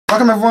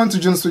Welcome everyone to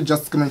Junosuede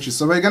Just Commentary.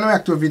 So we're gonna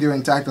react to a video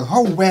entitled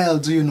 "How well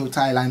do you know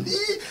Thailand?"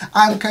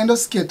 I'm kind of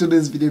scared to do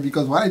this video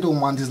because what I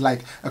don't want is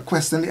like a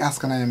question they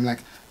ask and I am like,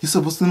 you're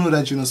supposed to know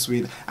that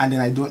Junosuede, and then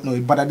I don't know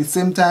it. But at the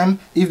same time,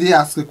 if they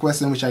ask a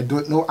question which I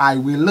don't know, I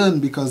will learn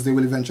because they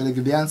will eventually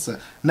give the answer.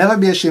 Never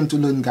be ashamed to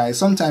learn, guys.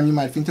 Sometimes you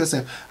might think to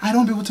yourself, I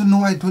don't be able to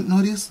know, I don't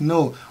know this.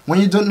 No, when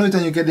you don't know it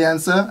and you get the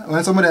answer,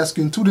 when somebody asks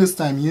you in 2 days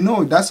time, you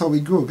know, that's how we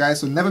grow,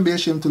 guys. So never be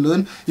ashamed to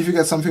learn. If you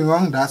get something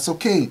wrong, that's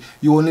okay.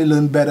 You only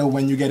learn better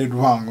when you get it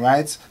wrong,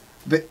 right?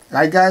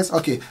 Right, guys?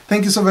 Okay,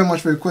 thank you so very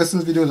much for your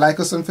questions. Video, like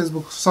us on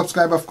Facebook,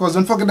 subscribe, of course.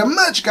 Don't forget the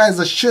merch, guys.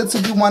 The shirts,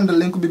 if you want, the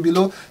link will be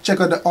below.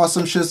 Check out the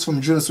awesome shirts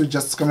from Junosuede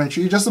Just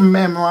Commentary. Just a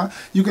memoir.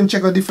 You can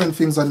check out different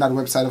things on that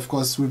website, of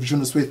course, with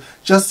Junosuede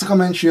Just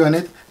Commentary on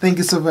it. Thank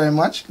you so very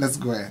much. Let's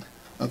go ahead.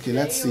 Okay,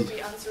 let's see.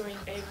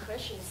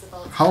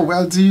 How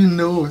well do you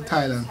know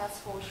Thailand?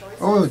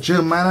 Oh,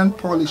 German and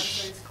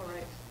Polish.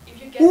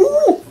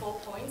 Ooh!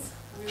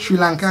 Sri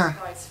Lanka.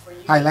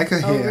 I like her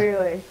hair. Oh,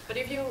 really?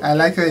 I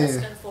like her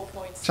hair.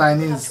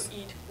 Chinese. You have to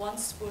eat 1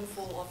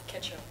 spoonful of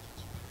ketchup.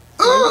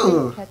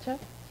 Oh!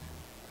 Ketchup?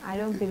 I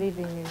don't believe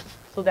in you.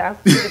 So the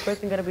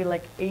question gonna be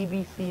like A,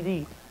 B, C,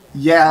 D.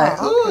 Yeah.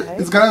 Oh, okay.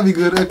 It's gonna be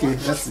good. Okay,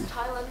 let's see.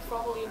 Thailand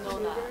probably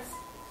known as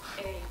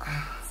A.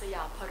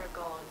 Siam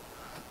Paragon.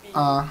 B.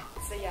 Siam.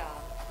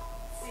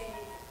 C.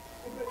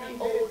 The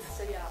old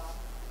Siam.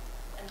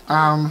 And D.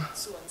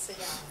 Suan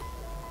Siam.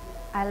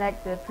 I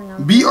like the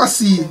pronunciation. B or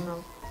C?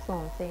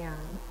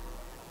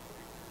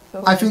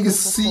 So I think it's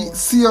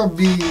C or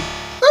B.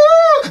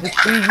 The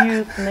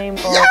previous name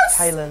of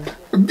Thailand.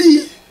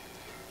 B.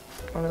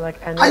 I mean,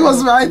 like, I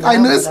was right. I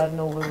know. I don't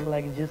know whether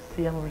like just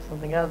Siam or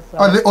something else. So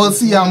Or the old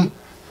Siam.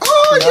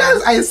 Oh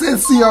yes, I said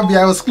C or B.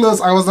 I was close.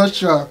 I was not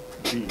sure.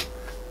 B.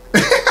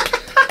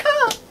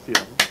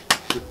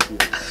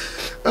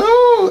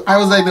 Oh, I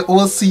was like the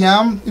old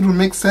Siam. It would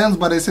make sense,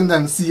 but I said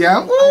them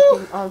Siam. I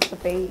think also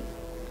B.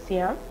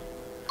 Siam.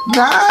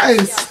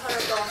 Nice. Siam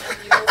Paragon and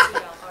the old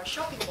Siam are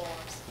shopping malls.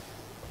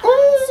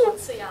 Ooh. Suan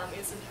Siam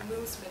is an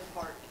amusement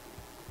park.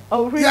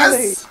 Oh really?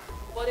 Yes.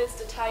 What is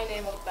the Thai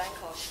name of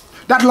Bangkok?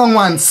 That long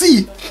one.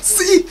 C.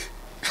 C.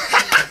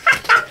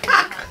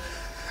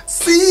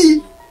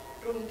 C.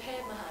 Grunthe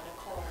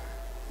Mahanakon.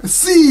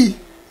 C.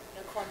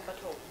 Nakhon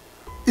Pathom.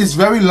 It's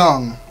very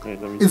long.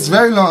 It's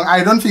very long.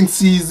 I don't think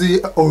C is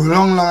the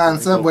long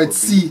answer, but it's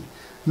C.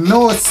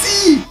 No,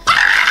 C. I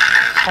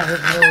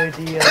have no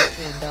idea.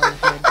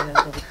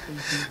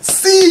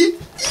 C.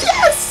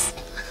 Yes.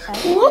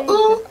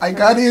 Woo-oh. I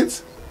got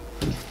it.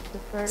 The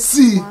first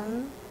C.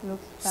 one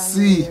looks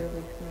C. familiar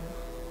with me.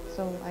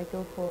 So I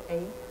go for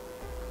A.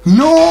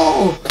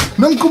 No.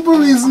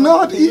 Namkupuri is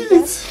not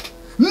it.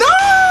 No.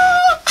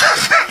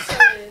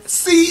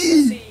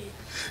 C.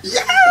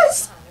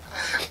 Yes.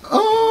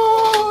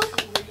 Oh.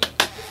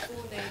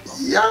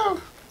 Yeah.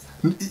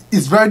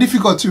 It's very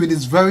difficult to read.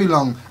 It's very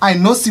long. I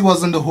know C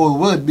wasn't the whole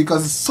word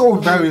because it's so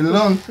very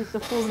long. This is the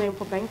full name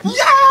for Bangkok?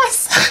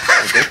 Yes.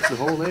 That's the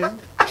whole name?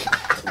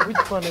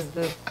 Which one is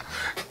this?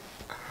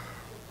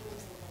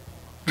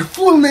 The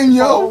full name,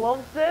 yo. All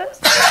of this?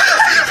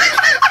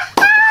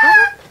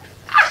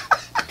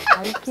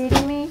 Are you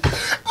kidding me?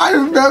 I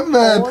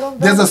remember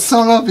there's a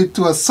song of it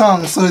to a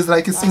song, so it's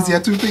like it's easier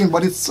to think,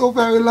 but it's so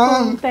very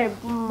long.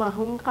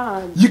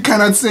 You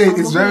cannot say it,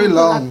 it's very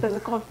long.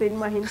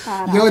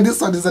 Yo,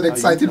 this one is an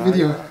exciting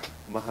video.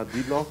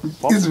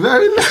 It's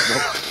very long.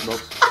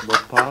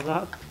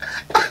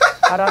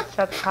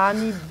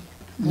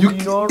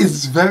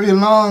 It's very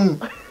long.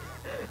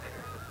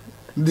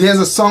 There's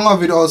a song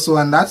of it also,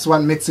 and that's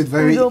what makes it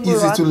very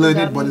easy to learn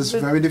it, but it's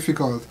very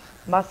difficult.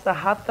 No,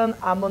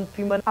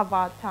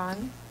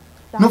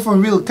 for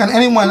real. Can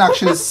anyone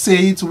actually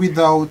say it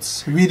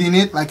without reading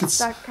it? Like it's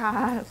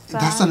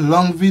that's a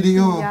long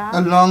video,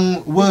 a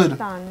long word.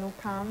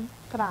 Can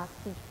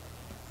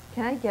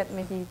I get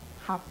maybe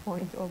half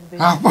point of this?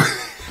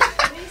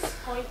 Please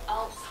point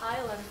out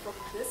Thailand from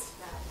this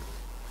map.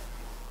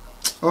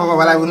 Oh,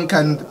 well, I wouldn't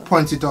can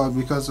point it out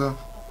because I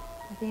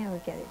think I will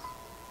get it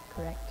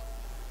correct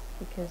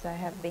because I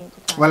have been to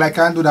Thailand. well, I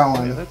can't do that Yeah,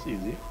 one. that's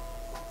easy.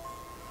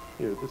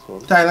 Here, this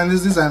one. Thailand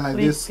is designed like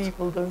Please, this.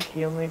 people, don't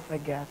kill me if I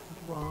guess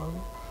it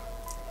wrong.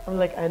 I'm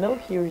like, I know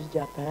here is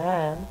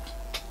Japan,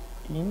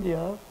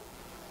 India.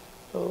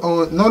 So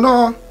Oh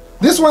no,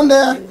 this one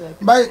there,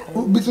 by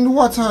between the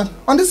water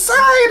on the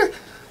side.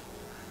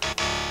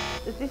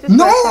 this is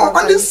No, like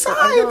on this I know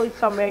side. it's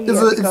somewhere here.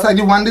 It's like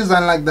the one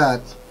designed like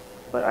that.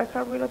 But I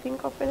can't really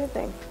think of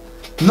anything.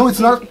 No, it's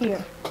not.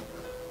 Here.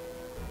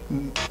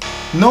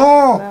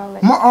 No, Well,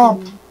 let's more up.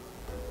 see.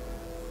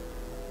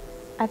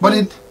 I But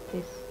think it,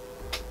 this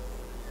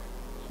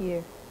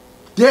here.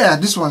 yeah,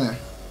 this one there.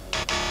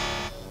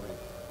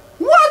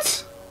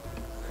 What?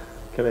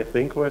 Can I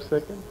think for a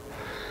second?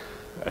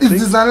 It's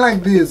designed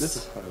like This is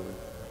this. Thailand.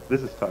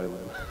 This is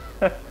Thailand.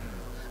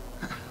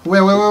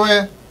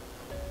 Where?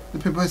 The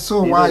paper is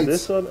so Either white.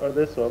 this one or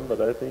this one, but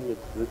I think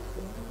it's this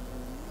one.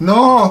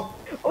 No.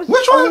 Oh,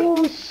 Which one?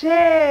 Oh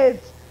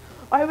shit!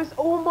 I was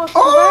almost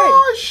correct.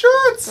 Oh,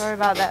 shoot! Sorry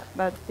about that,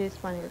 but this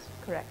one is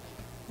correct,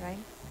 right?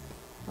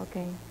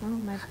 Okay. Oh,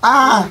 my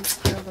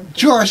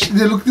Josh,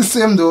 they look the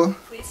same though.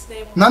 Please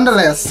name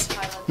Nonetheless, one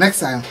city in Thailand next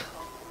time.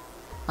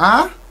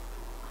 What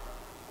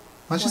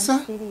One she say?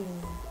 city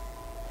in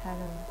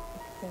Thailand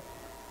except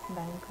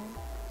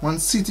Bangkok. One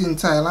city in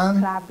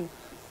Thailand. Krabi.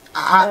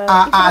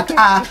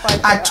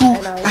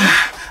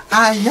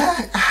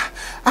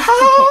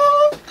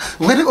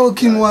 Where the old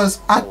king was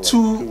Two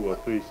two. or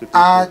three cities in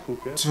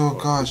Phuket. Oh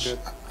gosh.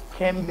 Phuket.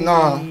 Can be.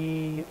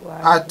 No.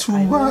 Like,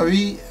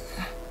 Atubari.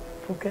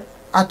 Phuket.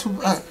 Point out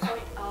where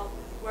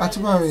it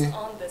Atubari. is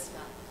on this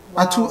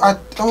map.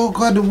 Oh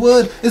god, the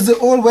word is the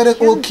old where the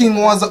old king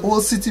was, the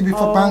old city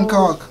before Oh.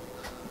 Bangkok.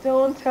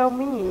 Don't tell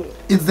me.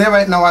 It's there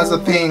right now as Oh a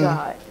my thing,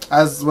 God.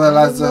 as well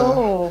I as a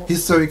know.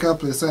 historical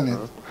place, isn't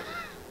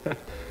it?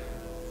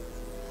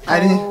 I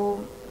didn't.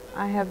 Oh,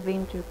 I have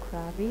been to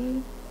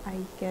Krabi. I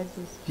guess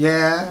it's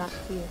Yeah. not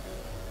here.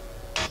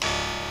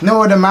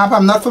 No, the map.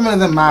 I'm not familiar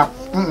with the map.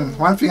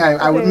 One thing I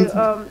Okay,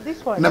 wouldn't.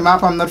 this one. The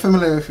map. I'm not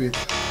familiar with it.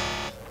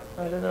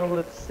 I don't know.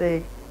 Let's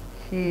say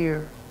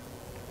here.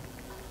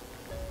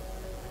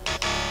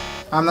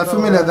 I'm not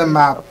familiar with the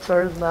map. Of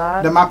course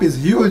not. The map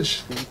is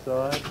huge.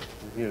 Seaside.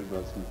 Here's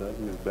not seaside.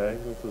 Here's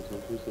Bangkok or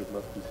something. So it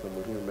must be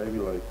somewhere here. Maybe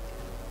like.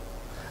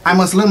 I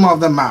must learn more of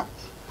the map.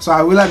 So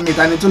I will admit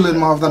I need to learn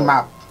more of the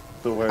map.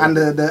 So where And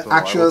the so I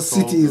actual was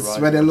told cities the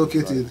right where they're one is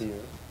right located. here.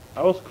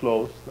 I was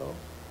close though.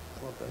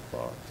 Not that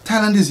far.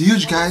 Thailand is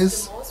huge, What is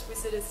guys. the most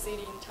visited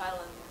city in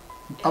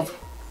Thailand? A. Of-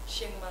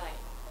 Chiang Mai.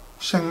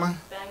 Chiang Mai.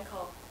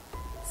 Bangkok.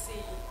 C.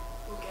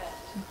 Phuket.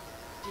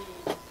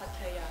 D.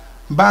 Pattaya.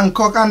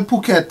 Bangkok and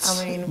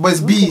Phuket. I mean, But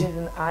it's Phuket B. is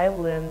an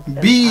island.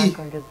 And B.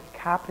 Bangkok is the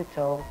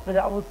capital. But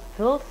I would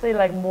still say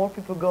like more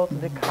people go to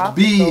the capital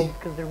B.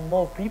 because there are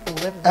more people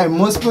living there. And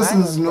most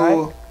persons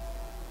know.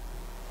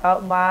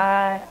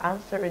 My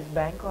answer is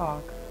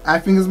Bangkok. I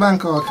think it's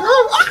Bangkok.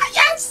 Oh,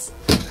 yes!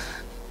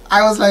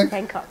 I was like,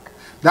 Bangkok.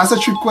 that's a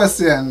trick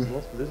question.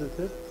 Most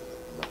visited?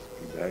 Must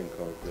be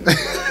Bangkok.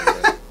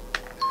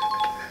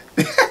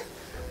 There's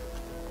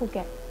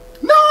Phuket.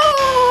 No!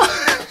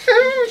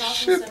 In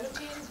Shit.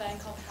 2017,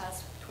 Bangkok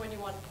has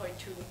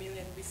 21.2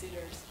 million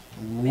visitors.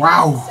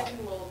 Wow.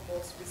 Second world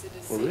most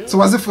visited For city. real? So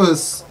what's the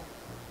first?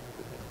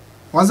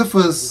 What's the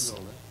first?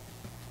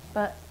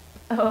 But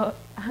how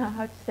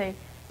to say,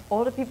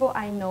 all the people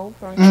I know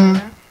from Mm.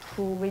 China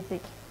who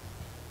visit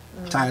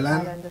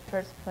Thailand? the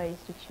first place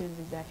to choose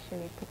is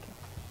actually Phuket.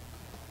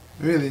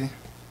 Really?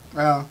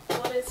 Well.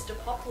 What is the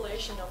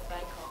population of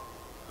Bangkok?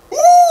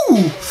 Ooh!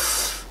 A.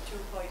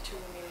 2.2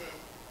 million.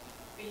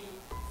 B.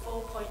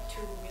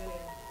 4.2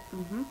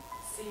 million.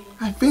 C.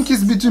 I think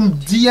it's between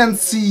D and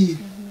C.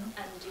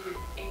 And D.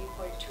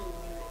 8.2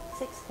 million.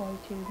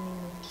 6.2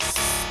 million.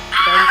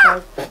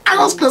 I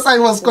was close. I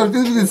was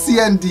confused with C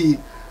and D.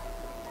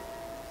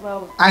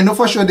 Well, I know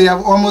for sure they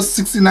have almost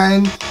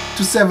 69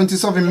 to 70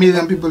 something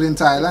million people in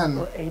Thailand.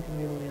 or 8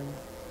 million.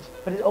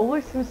 But it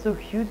always seems so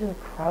huge and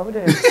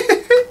crowded.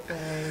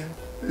 Okay.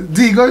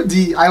 D, go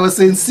D. I was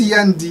saying C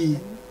and D.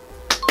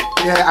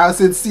 Yeah, I was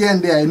saying C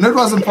and D. I know it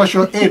wasn't for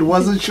sure 8.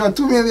 Wasn't sure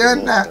 2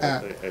 million.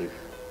 Hey, so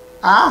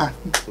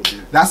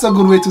these That's a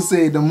good way to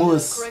say the The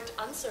most. correct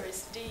answer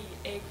is D.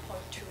 8.2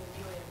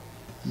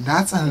 million.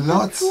 That's a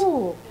lot.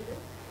 Cool.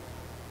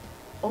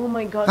 Oh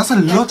my god. That's a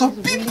lot of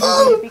It's really, people.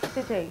 really big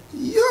city.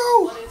 Yo!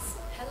 What is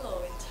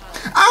hello in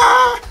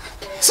Thai?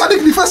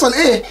 Sadiq, the first one,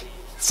 A.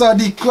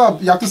 Sadiq,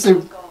 crop. You have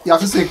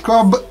to say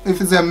crop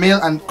if it's a male,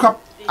 and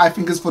crop I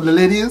think is for the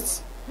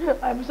ladies.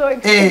 I'm so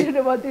excited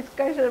about this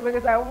question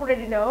because I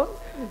already know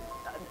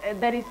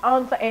that is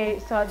answer A,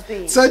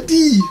 Sadi.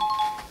 Sadi.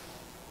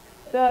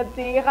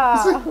 Sadi,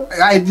 ha.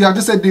 You have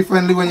to say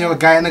differently when you're a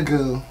guy and a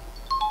girl.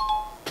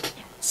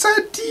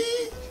 Sadi.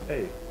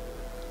 hey,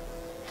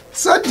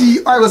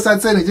 Sadi. I will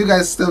start saying it. You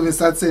guys still will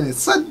start saying it.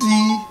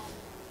 Sadi.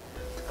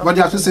 But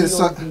you have to say B or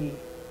so. D.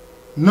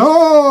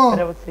 No. But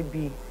I would say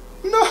B.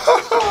 No.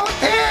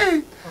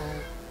 Hey.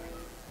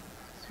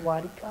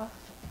 Swadika.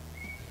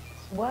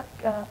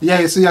 Swadika.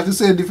 Yeah, so you have to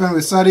say it different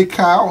with sorry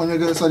cow when you're a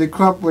girl, sorry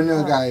crop when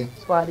you're a guy.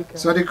 Swadika.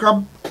 Sorry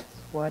crop.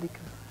 Swadika.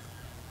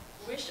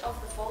 Which of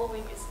the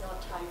following is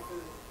not Thai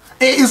food?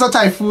 A is a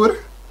Thai food.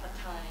 Pad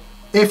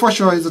Thai. A for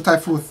sure is a Thai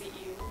food. Pad See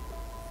Ew.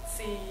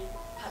 C.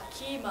 Pad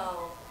Khee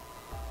Mao.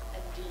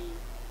 And D.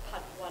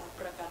 Pad Wan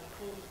Prakan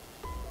Phu.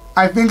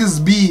 I think it's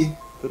B.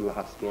 the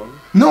last one.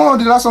 No,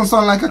 the last one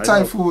sounds like a I Thai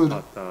know food.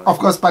 Pad Thai. Of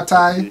course, Pad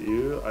Thai.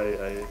 You,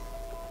 I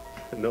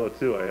know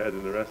too. I had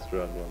in a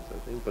restaurant once, I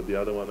think, but the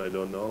other one I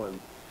don't know. And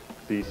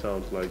D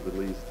sounds like the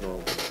least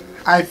normal to me.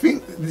 I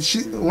think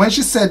when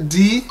she said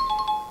D,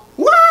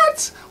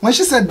 what? When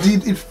she said D,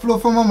 it flew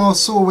from my mouth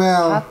so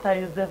well. Pad Thai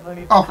is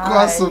definitely Of Thai,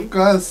 course, of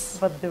course.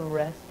 But the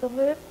rest of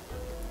it,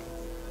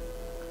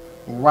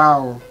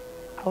 Wow.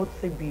 I would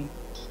say B.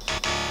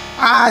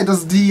 It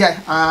was D.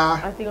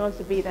 I think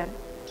also B then.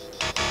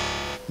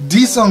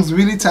 D sounds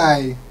really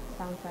Thai.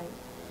 Sounds like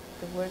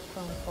the word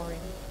from foreign.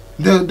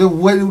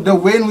 The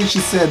way in which she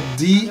said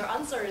D. Your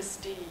answer is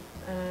D.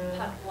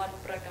 Pad Wan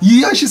Prakan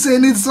Yeah, she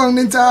said it song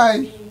in Thai.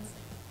 means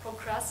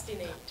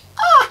procrastinate.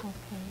 Okay.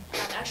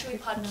 And actually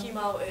Pad Khee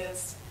Mao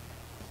is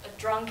a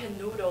drunken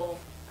noodle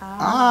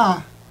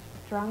Ah,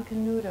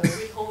 Drunken noodle.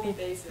 with holy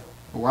basil.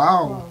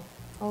 wow.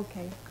 Oh,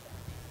 okay.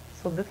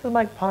 So this is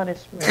my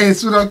punishment. Hey,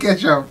 it's without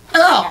ketchup.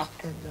 Ah,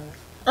 And,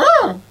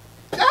 ah.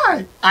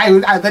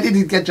 I bet you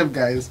need ketchup,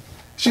 guys.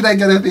 Should I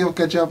get a thing of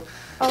ketchup?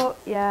 Oh,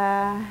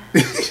 yeah.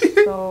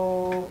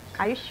 So,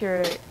 are you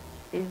sure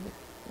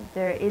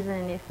there isn't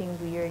anything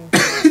weird?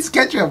 It's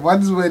ketchup.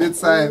 What's weird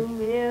inside? oh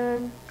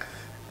man.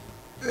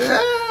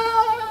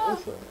 Ah.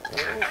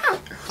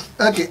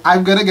 Okay,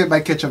 I'm gonna get my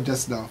ketchup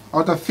just now.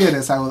 Out of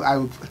fairness, I will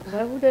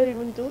Why would I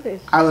even do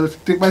this? I will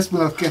take my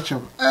spoon of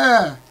ketchup.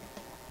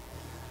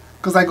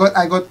 Cause I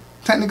got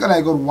technically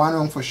I got one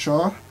wrong for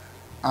sure.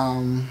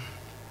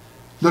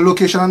 The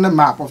location on the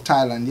map of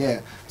Thailand, yeah.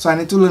 So I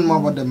need to learn more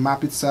about the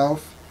map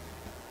itself.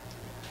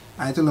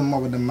 I need to learn more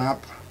about the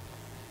map.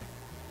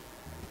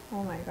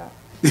 Oh my god.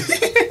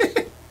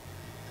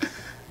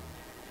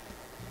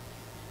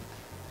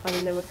 I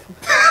will never come.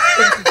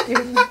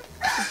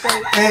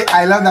 Hey,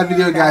 I love that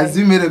video, guys.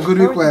 You made a good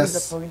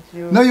request.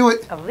 No, you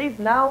At least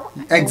now.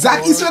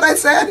 exactly what I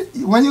said.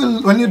 When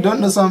you don't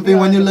know something,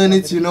 when you learn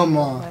it, you know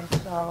more.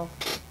 Myself.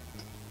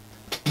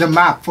 The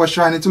map, for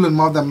sure. I need to learn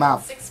more of the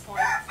map. 6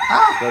 points.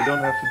 So I don't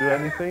have to do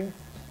anything?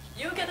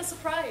 You get a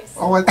surprise.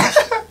 Oh, what? This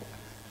is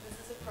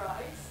a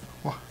surprise.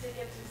 What?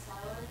 Ticket to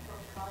Thailand from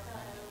Kata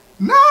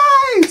and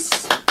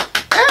Nice!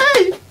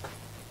 Hey!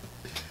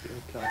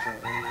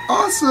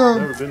 Awesome!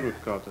 Never been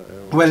with Qatar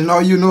Airways. Well, now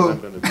you I'm know.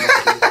 gonna do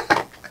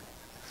it.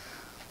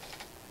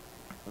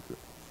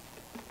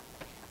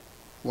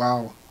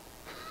 Wow.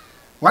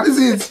 What is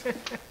it?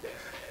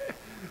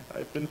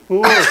 I've been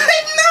fooled.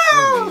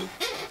 No!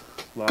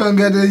 Last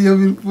Congratulations, you've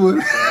been fooled.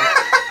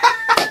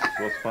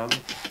 was fun.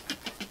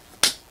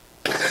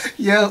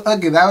 Yeah,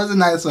 okay, that was a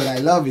nice one. I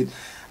love it.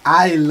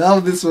 I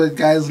love this one,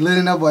 guys.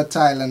 Learning about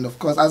Thailand, of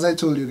course. As I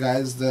told you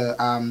guys, the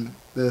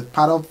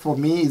part of for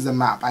me is the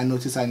map. I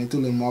noticed I need to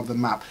learn more of the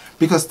map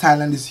because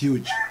Thailand is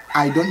huge.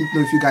 I don't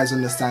know if you guys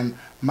understand.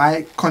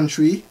 My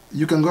country,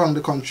 you can go around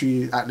the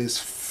country at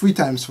least 3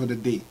 times for the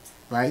day,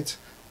 right?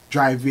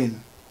 Drive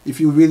in. If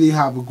you really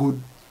have a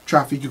good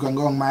traffic, you can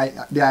go on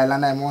the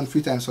island I'm on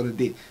 3 times for the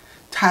day.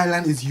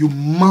 Thailand is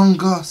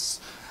humongous.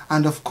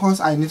 And of course,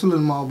 I need to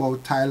learn more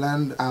about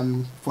Thailand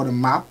for the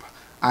map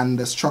and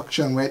the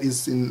structure and where it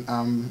is in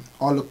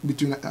all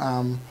between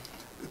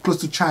close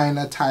to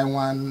China,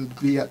 Taiwan,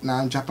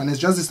 Vietnam, Japan. It's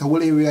just this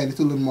whole area. I need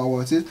to learn more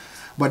about it.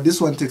 But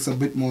this one takes a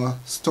bit more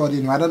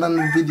studying. Rather than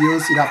the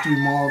videos, it have to be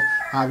more of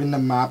having the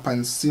map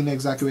and seeing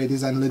exactly where it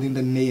is and learning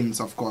the names,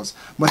 of course.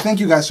 But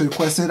thank you guys for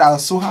requesting it. I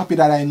was so happy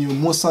that I knew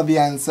most of the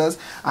answers.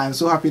 I'm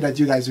so happy that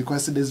you guys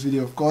requested this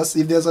video, of course.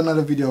 If there's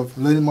another video of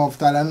learning more of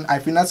Thailand, I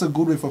think that's a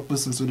good way for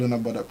persons to learn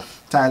about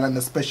Thailand,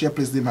 especially a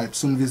place they might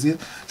soon visit.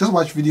 Just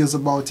watch videos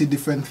about it,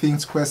 different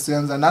things,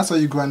 questions, and that's how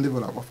you grow and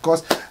develop, of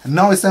course. And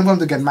now it's time for me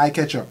to get my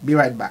ketchup. Be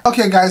right back.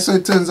 Okay guys, so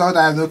it turns out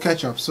I have no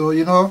ketchup. So,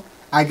 you know,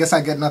 I guess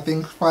I get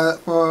nothing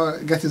for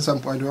getting some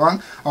point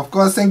wrong. Of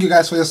course, thank you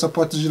guys for your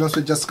support to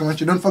Junosuede Just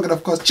Commentary. Don't forget,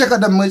 of course, check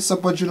out the merch,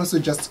 support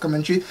Junosuede Just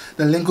Commentary.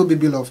 The link will be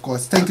below, of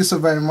course. Thank you so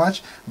very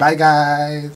much. Bye, guys.